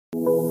Hi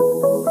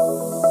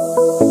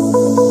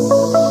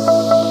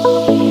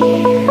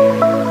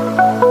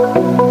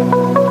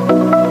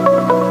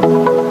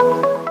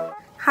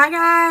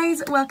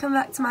guys, welcome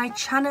back to my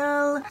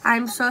channel.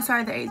 I'm so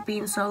sorry that it's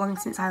been so long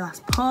since I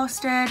last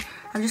posted.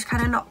 I've just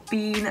kind of not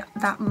been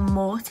that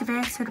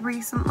motivated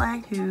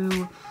recently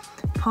to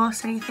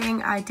post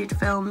anything. I did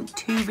film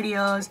 2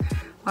 videos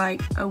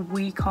like a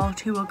week or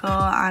 2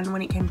 ago, and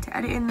when it came to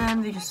editing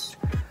them, they just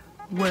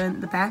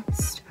weren't the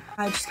best.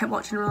 I just kept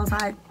watching and I was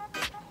like,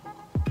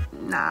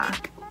 nah,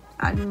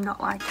 I'm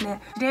not liking it.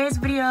 Today's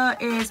video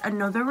is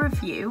another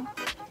review.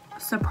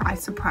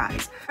 Surprise,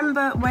 surprise.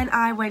 Remember when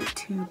I went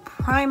to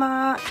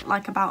Primark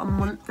like about a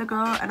month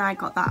ago and I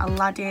got that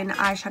Aladdin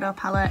eyeshadow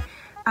palette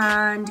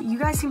and you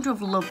guys seem to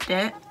have loved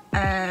it.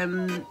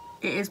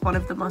 It is one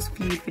of the most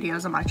viewed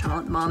videos on my channel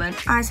at the moment.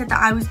 I said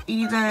that I was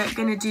either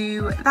gonna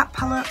do that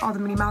palette or the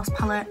Minnie Mouse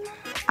palette,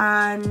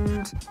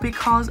 and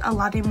because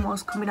Aladdin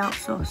was coming out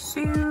so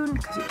soon,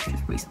 because it's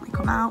just recently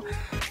come out,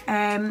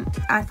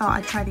 I thought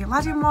I'd try the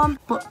Aladdin one.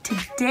 But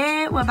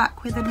today we're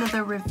back with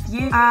another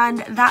review, and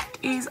that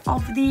is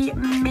of the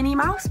Minnie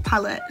Mouse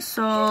palette.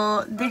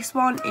 So this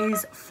one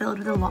is filled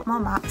with a lot more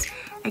mattes.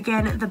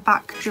 Again, the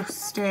back just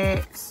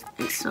states,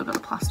 it's still got the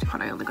plastic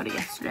on, I only got it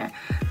yesterday,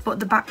 but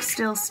the back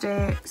still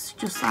states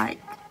just like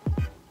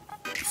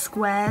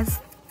squares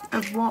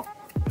of what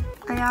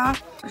they are.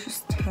 Let's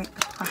just take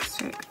the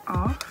plastic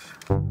off.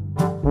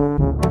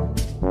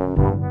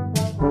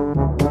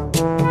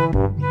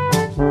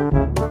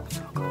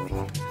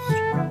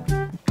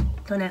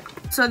 Done it.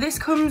 So this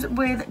comes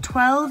with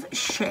 12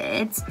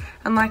 shades,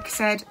 and like I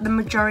said, the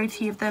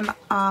majority of them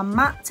are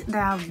matte. They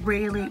are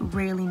really,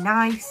 really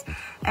nice.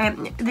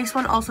 This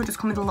one also just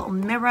comes with a little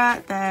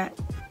mirror that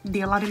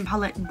the Aladdin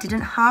palette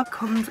didn't have.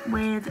 Comes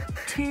with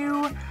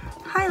 2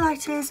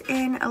 highlighters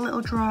in a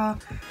little drawer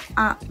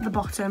at the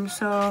bottom,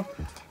 so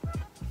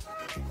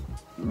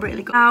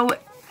really good. Now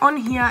on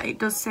here it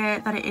does say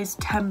that it is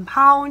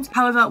 £10.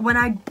 However, when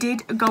I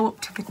did go up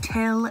to the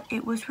till,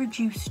 it was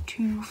reduced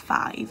to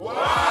 5.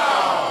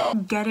 Wow.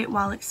 Get it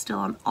while it's still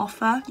on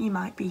offer, you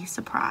might be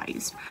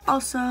surprised.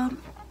 Also,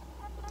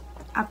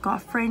 I've got a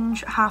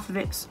fringe. Half of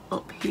it's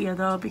up here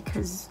though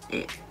because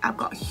I've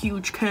got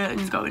huge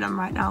curtains going on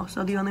right now,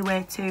 so the only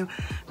way to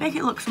make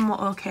it look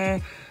somewhat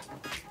okay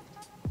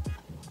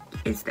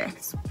is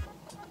this.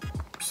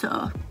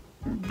 So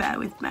bear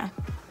with me.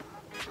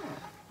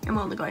 I'm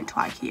only going to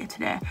IKEA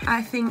today.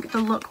 I think the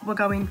look we're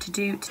going to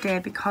do today,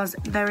 because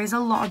there is a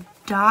lot of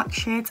dark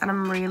shades and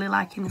I'm really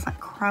liking this like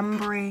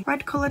cranberry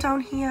red colour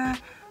down here.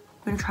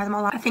 I'm going to try them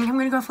all out. I think I'm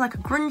going to go for like a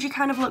grungy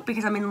kind of look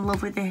because I'm in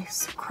love with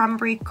this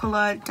cranberry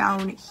colour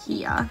down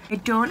here. They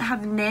don't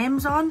have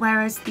names on,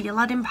 whereas the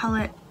Aladdin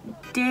palette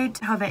did.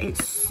 However,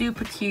 it's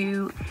super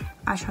cute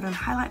eyeshadow and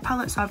highlight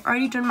palette. So I've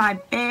already done my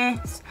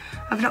base.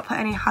 I've not put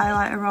any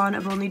highlighter on.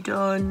 I've only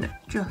done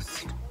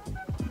just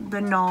the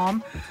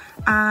norm.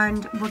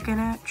 And we're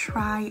gonna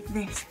try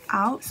this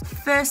out.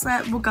 Firstly,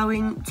 we're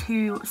going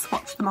to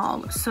swatch them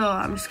all. So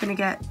I'm just gonna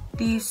get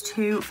these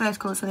 2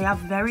 first colours. So they are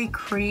very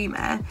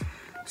creamy.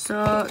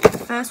 So the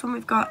first one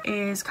we've got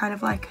is kind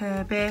of like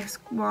a base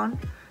one.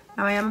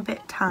 Now I am a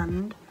bit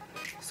tanned,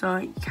 so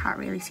you can't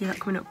really see that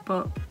coming up,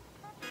 but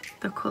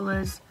the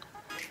colours,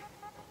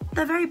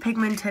 they're very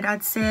pigmented.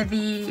 I'd say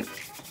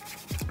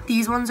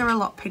these ones are a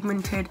lot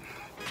pigmented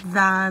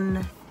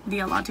than the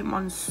Aladdin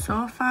ones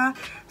so far.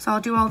 So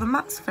I'll do all the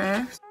mattes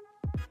first.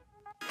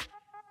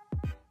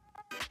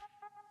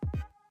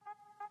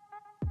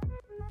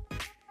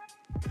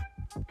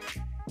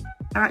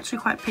 They're actually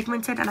quite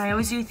pigmented, and I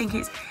always do think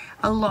it's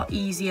a lot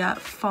easier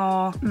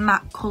for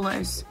matte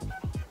colours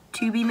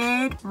to be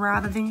made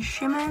rather than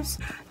shimmers.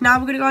 Now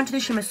we're going to go on to the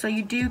shimmers. So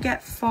you do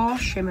get 4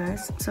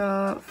 shimmers.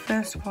 So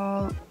first of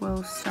all,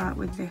 we'll start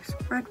with this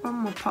red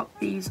one. We'll pop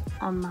these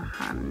on my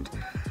hand.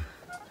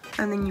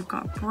 And then you've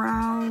got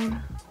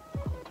brown.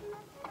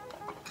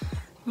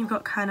 You've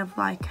got kind of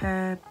like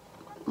a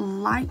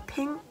light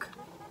pink.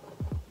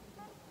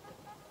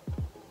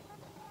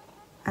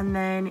 And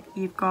then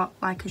you've got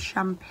like a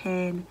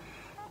champagne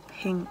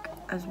pink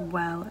as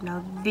well.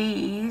 Now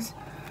these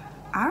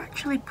are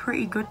actually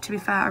pretty good, to be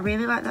fair. I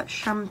really like that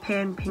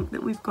champagne pink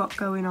that we've got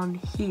going on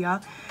here.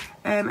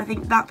 I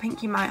think that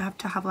pink you might have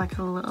to have like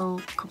a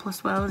little couple of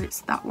swirls.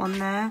 It's that one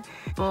there.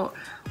 But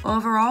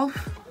overall,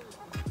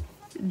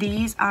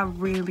 these are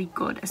really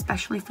good,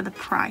 especially for the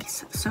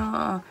price.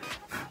 So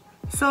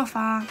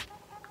far,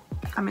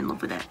 I'm in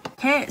love with it.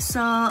 Okay,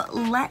 so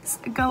let's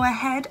go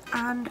ahead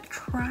and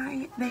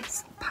try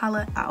this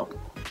palette out.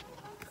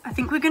 I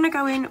think we're gonna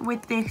go in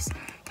with this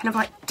kind of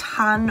like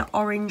tan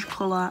orange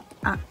colour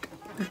at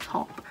the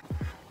top.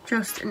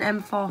 Just an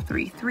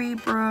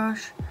M433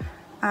 brush,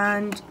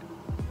 and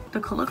the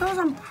colour goes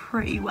on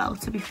pretty well,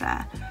 to be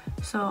fair.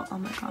 So, oh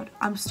my god,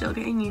 I'm still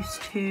getting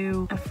used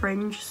to a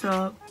fringe,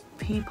 so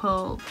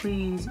people,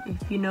 please,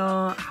 if you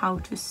know how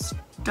to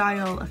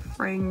style a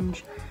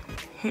fringe,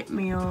 hit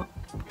me up,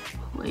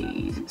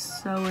 please.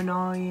 It's so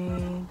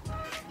annoying.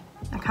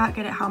 I can't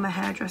get it how my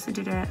hairdresser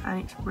did it,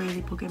 and it's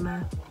really bugging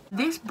me.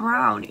 This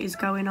brown is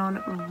going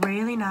on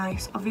really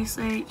nice.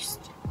 Obviously,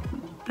 just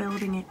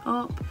building it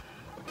up.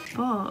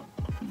 But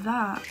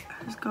that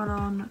has gone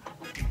on.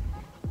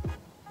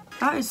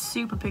 That is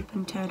super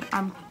pigmented.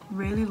 I'm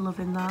really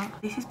loving that.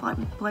 This is like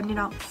blending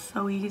out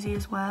so easy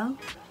as well.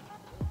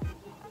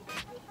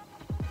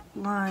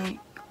 Like,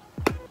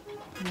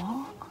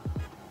 what?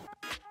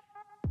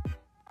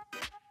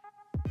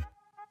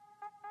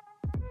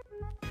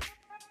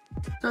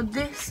 So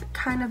this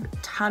kind of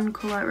tan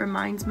colour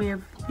reminds me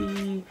of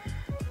the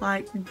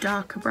like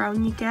darker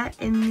brown you get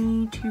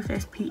in the Too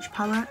Faced Peach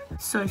palette.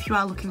 So if you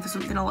are looking for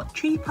something a lot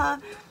cheaper,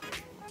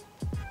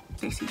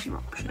 this is your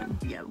option.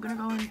 Yeah, we're gonna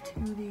go into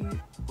the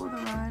other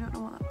eye. I don't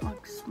know what that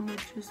black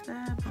smudge is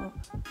there, but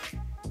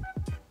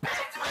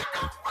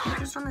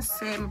just on the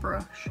same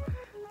brush,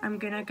 I'm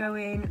gonna go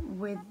in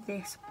with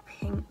this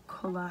pink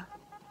colour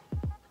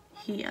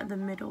here, the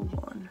middle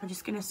one. I'm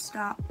just gonna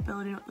start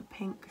building up the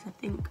pink because I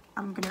think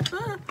I'm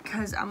gonna,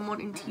 because I'm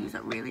wanting to use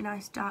that really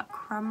nice dark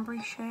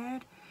cranberry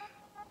shade.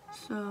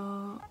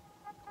 So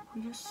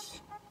we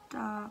just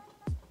start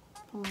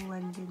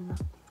blending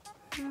that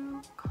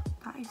through. God,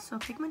 that is so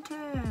pigmented.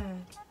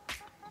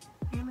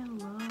 I am in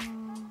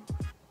love.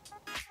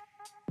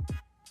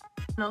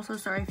 And also,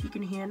 sorry if you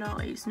can hear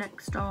noise,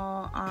 next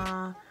door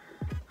are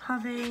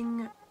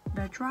having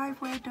their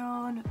driveway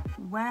done,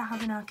 we're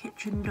having our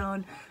kitchen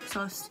done,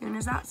 so as soon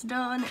as that's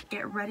done,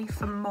 get ready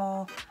for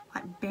more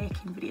like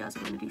baking videos.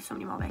 I'm going to do so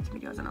many more baking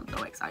videos and I'm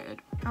so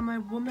excited. I'm a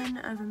woman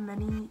of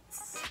many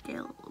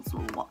skills,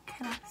 what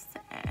can I say?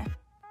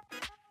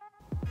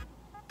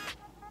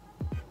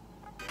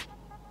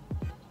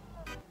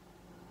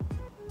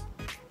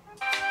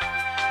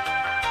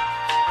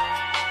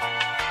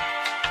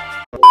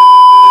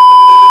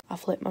 I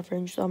flipped my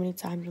fringe so many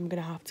times I'm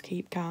going to have to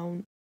keep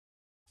count.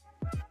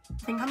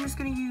 I think I'm just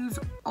going to use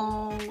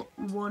all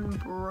one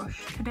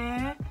brush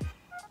today,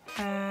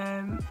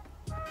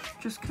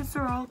 just because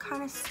they're all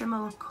kind of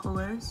similar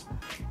colours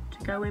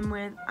to go in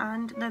with,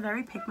 and they're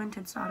very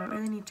pigmented, so I don't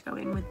really need to go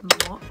in with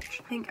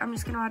much. I think I'm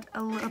just going to add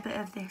a little bit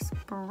of this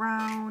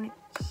brown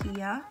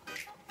here,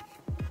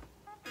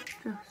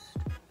 just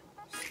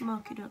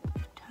smoke it up a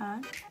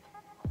tad.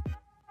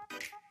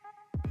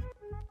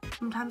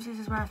 Sometimes this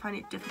is where I find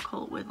it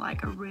difficult with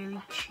like a really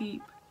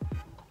cheap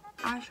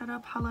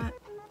eyeshadow palette,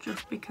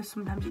 just because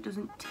sometimes it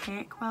doesn't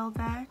take well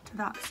there to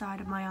that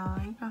side of my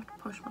eye. I have to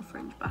push my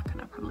fringe back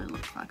and I probably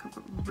look like I've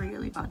got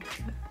really bad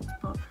curves,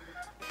 but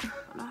I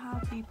don't know how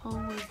people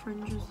with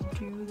fringes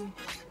do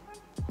this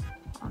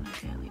on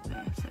a daily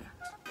basis.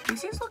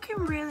 This is looking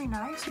really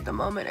nice at the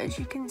moment, as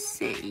you can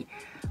see.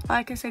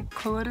 Like I said,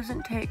 colour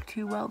doesn't take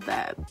too well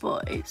there,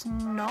 but it's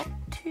not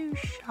too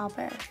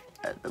shabby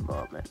at the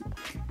moment.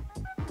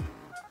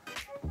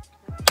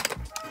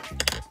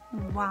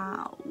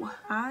 Wow,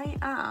 I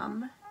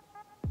am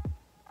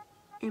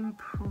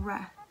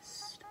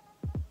impressed.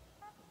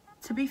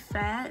 To be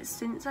fair,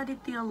 since I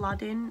did the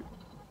Aladdin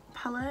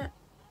palette,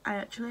 I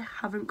actually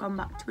haven't gone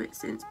back to it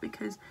since,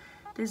 because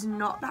there's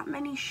not that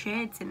many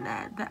shades in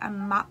there that are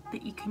matte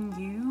that you can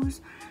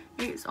use.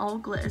 It's all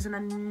glitters, and I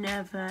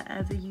never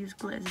ever use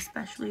glitters,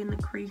 especially in the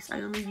crease.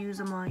 I only use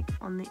them like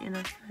on the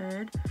inner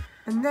third.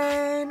 And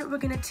then we're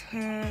gonna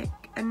take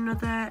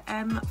another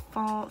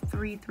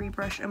M433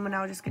 brush, and we're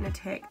now just gonna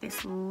take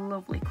this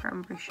lovely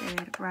cranberry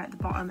shade right at the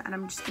bottom, and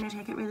I'm just gonna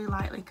take it really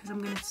lightly because I'm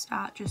gonna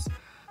start just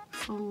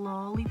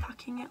slowly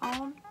packing it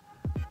on,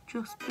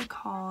 just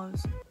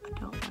because I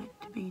don't want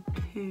it to be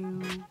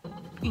too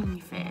in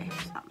your face,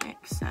 if that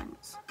makes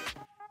sense.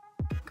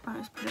 I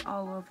just put it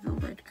all over the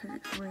lid because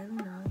it's really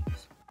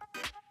nice.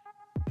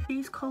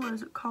 These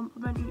colours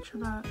complement each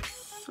other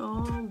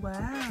so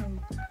well.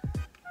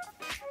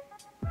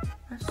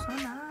 They're so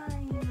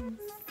nice.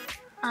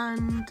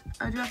 And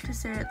I do have to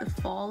say, the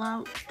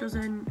fallout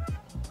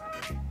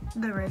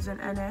there isn't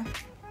any.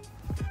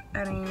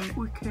 I mean,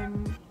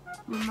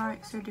 we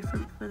might say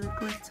different for the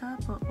glitter,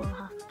 but we'll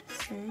have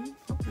to see.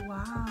 But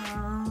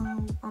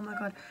wow, oh my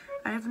god,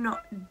 I have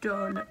not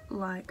done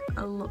like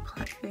a look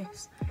like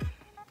this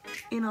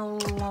in a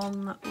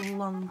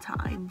long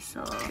time,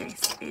 so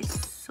this is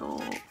so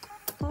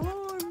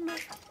fun.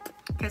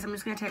 Okay, so I'm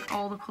just going to take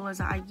all the colours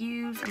that I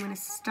use. I'm going to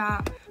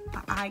start,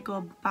 but I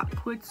go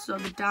backwards, so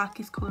the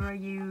darkest colour I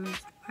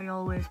used I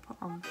always put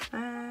on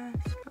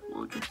first, but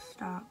we'll just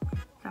start with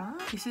that.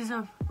 This is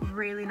a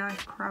really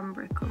nice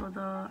cranberry colour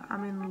though.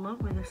 I'm in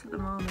love with this at the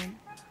moment.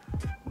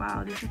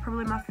 Wow, this is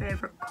probably my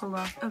favourite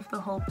colour of the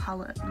whole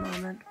palette at the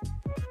moment.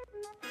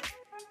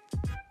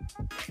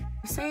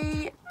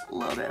 See, a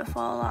little bit of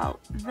fallout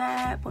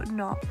there, but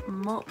not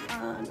much.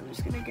 And I'm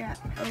just gonna get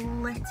a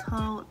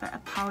little bit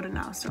of powder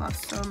now. Still have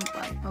some,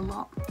 well, a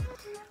lot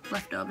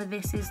left over.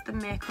 This is the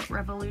Makeup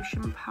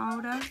Revolution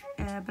powder,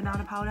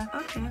 banana powder.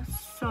 Okay,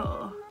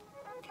 so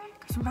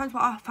sometimes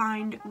what I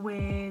find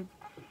with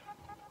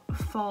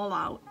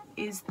fallout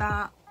is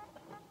that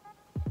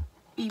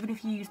even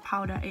if you use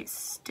powder, it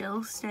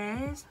still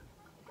stays,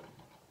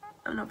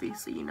 and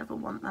obviously you never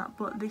want that.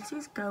 But this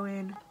is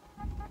going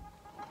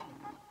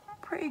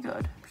pretty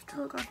good.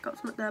 Still got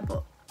something there,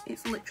 but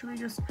it's literally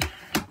just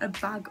a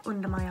bag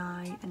under my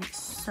eye and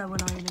it's so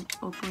annoying and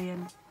ugly.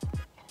 And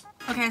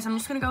okay, so I'm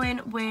just going to go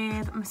in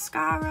with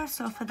mascara.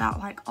 So for that,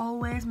 like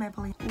always,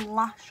 Maybelline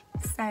Lash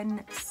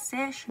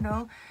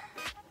Sensational.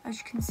 As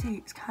you can see,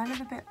 it's kind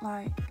of a bit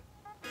like,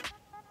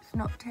 it's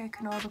not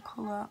taken all the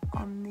colour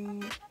on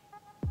the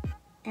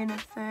inner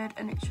third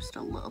and it's just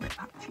a little bit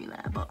patchy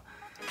there. But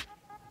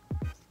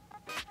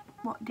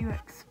what do you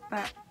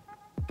expect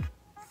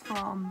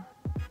from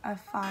a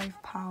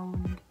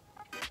 £5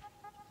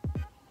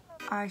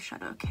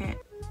 eyeshadow kit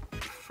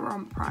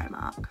from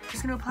Primark?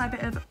 Just going to apply a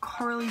bit of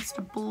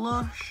Coralista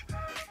blush,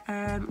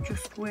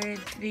 just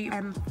with the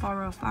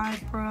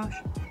M405 brush.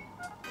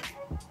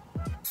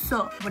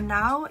 So we're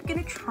now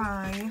going to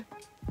try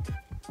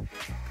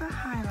the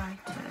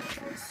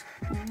highlighters.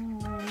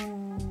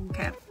 Ooh.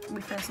 Okay,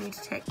 we first need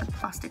to take the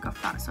plastic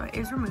off that, so it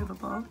is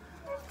removable.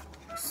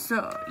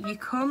 So you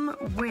come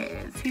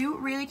with two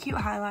really cute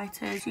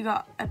highlighters. You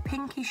got a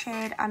pinky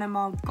shade and a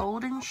more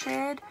golden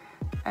shade.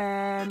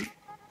 They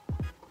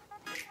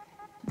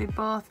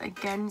both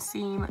again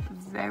seem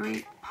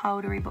very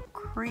powdery but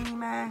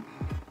creamy.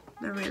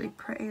 They're really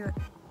pretty.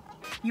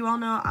 You all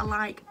know I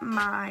like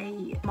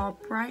my more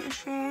brighter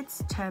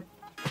shades to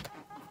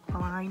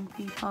blind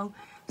people,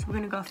 so we're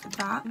going to go for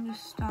that and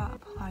just start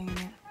applying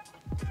it.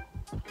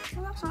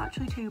 Well, that's not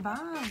actually too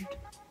bad.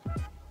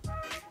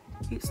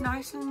 It's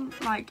nice and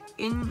like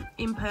in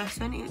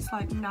person it's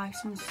like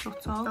nice and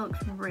subtle. It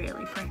looks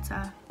really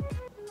pretty.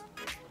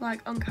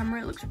 Like on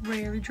camera it looks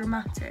really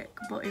dramatic,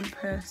 but in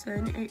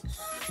person it's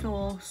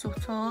so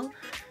subtle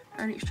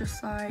and it's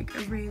just like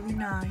a really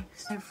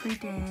nice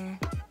everyday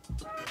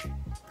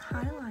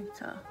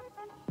highlighter.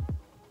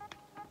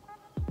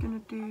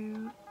 Gonna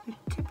do the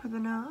tip of the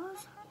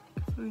nose.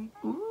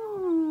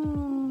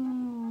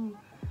 Ooh,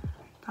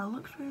 that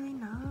looks really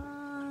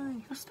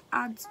nice. Just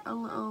adds a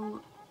little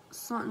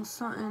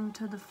something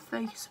to the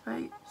face,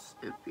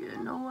 if you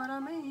know what I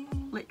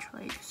mean.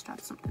 Literally just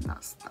add something,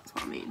 that's what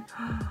I mean.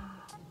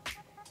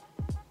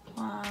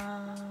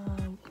 Wow,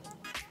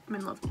 I'm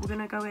in love. We're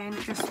gonna go in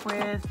just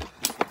with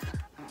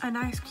a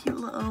nice cute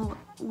little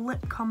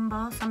lip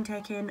combo. So I'm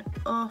taking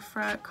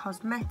Ofra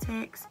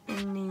Cosmetics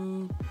in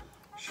the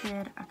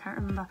shade, I can't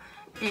remember,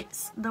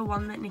 it's the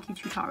one that Nikki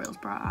Tutorials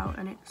brought out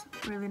and it's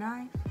really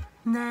nice.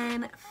 And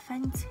then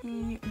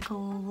Fenty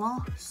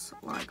Gloss,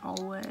 like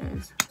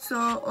always.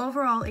 So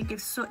overall it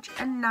gives such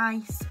a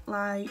nice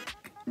like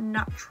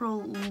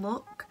natural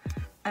look.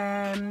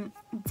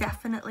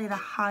 Definitely the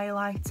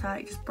highlighter,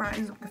 it just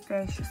brightens up the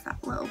face just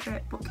that little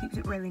bit but keeps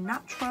it really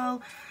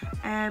natural.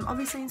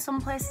 Obviously in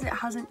some places it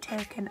hasn't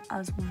taken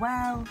as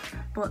well,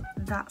 but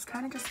that's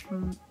kind of just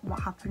what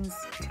happens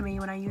to me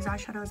when I use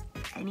eyeshadows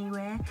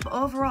anyway. But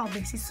overall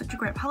this is such a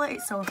great palette,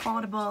 it's so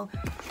affordable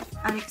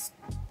and it's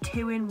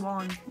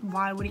 2-in-1.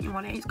 Why wouldn't you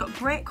want it? It's got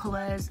great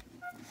colours,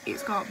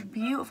 it's got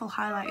beautiful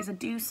highlighters. I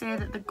do say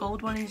that the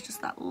gold one is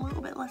just that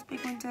little bit less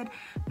pigmented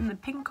than the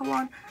pinker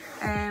one,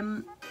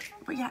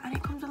 but yeah, and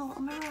it comes with a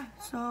little mirror,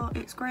 so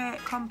it's great,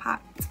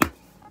 compact,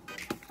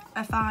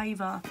 a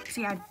 £5.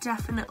 So yeah,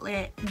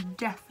 definitely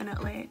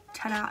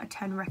 10 out of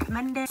 10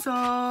 recommend it. So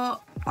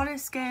on a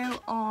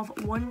scale of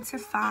 1 to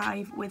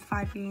 5, with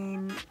 5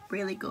 being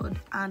really good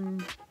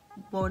and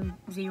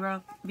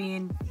 0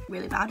 being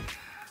really bad,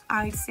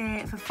 I'd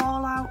say for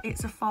Fallout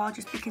it's a 4,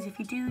 just because if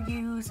you do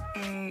use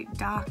a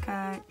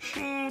darker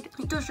shade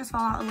it does just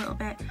fall out a little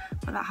bit,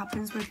 but that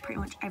happens with pretty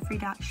much every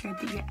dark shade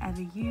that you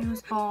ever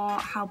use. For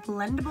how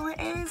blendable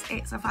it is,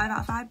 it's a 5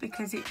 out of 5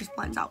 because it just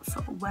blends out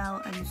so well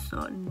and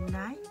so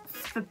nice.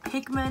 For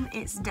pigment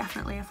it's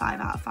definitely a 5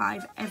 out of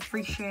 5.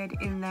 Every shade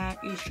in there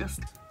is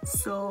just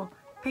so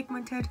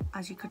pigmented,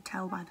 as you could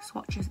tell by the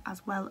swatches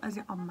as well as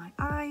it on my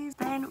eyes.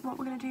 Then what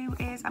we're going to do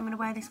is I'm going to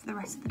wear this for the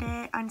rest of the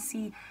day and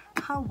see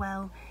how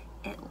well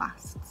it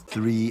lasts.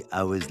 3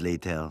 hours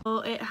later. So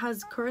it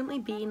has currently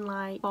been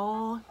like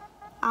 4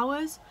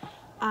 hours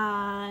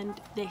and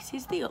this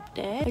is the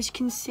update. As you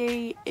can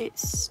see,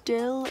 it's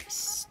still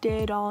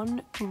stayed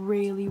on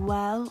really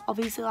well.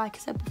 Obviously, like I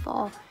said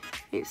before,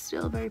 it's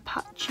still very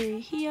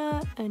patchy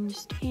here and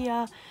just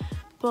here,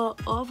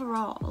 but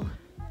overall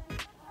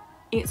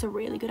it's a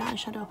really good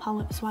eyeshadow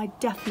palette, so I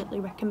definitely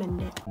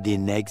recommend it. The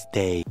next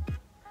day.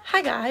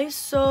 Hi guys,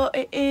 so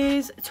it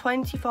is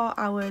 24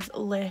 hours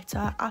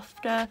later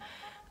after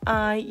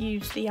I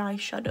used the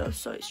eyeshadow,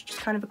 so it's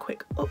just kind of a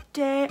quick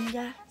update.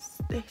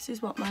 Yes, this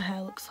is what my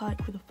hair looks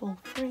like with a full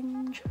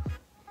fringe.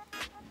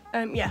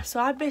 Yeah, so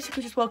I've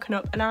basically just woken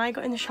up and I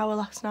got in the shower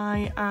last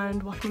night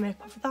and washed my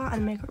makeup off of that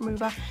and makeup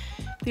remover.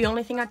 The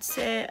only thing I'd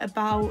say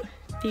about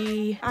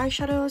the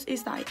eyeshadows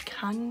is that it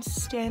can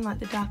stain, like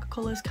the darker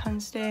colours can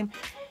stain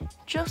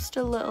just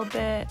a little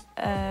bit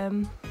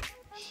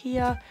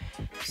here,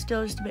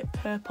 still just a bit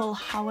purple.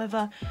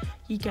 However,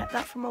 you get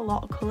that from a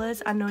lot of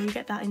colours. I know you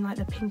get that in like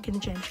the pink in the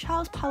James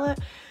Charles palette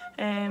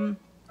and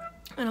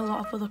a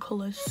lot of other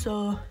colours,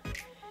 so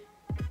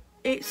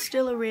it's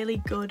still a really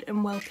good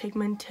and well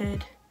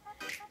pigmented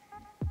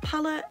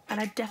palette and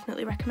I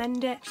definitely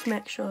recommend it. Just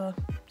make sure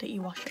that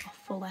you wash it off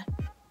fully.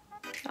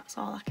 That's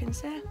all I can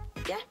say.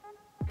 Yeah,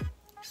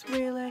 it's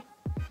really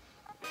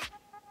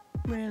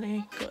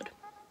really good.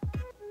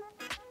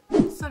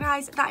 So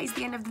guys, that is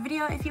the end of the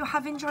video. If you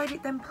have enjoyed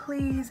it, then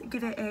please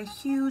give it a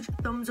huge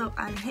thumbs up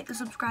and hit the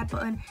subscribe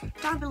button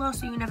down below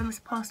so you never miss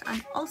a post,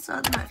 and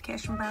also the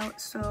notification bell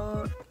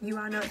so you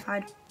are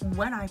notified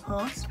when I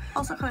post.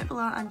 Also comment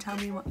below and tell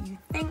me what you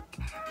think,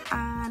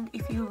 and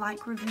if you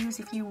like reviews,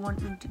 if you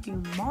want me to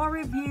do more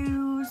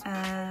reviews,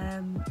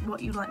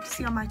 what you'd like to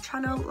see on my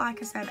channel.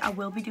 Like I said, I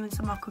will be doing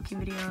some more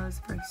cooking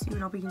videos very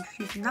soon. I'll be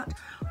introducing that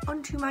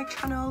onto my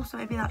channel, so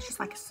maybe that's just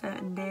like a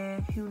certain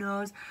day, who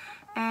knows.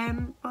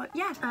 But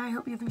yeah, I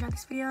hope you've enjoyed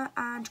this video,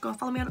 and go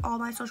follow me on all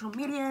my social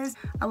medias.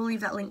 I will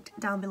leave that linked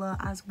down below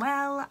as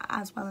well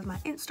as my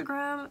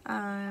Instagram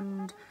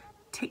and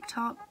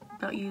TikTok.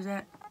 Don't use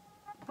it,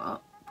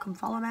 but come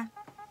follow me.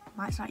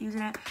 Might start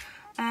using it.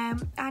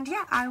 And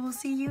yeah, I will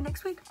see you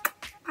next week.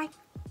 Bye.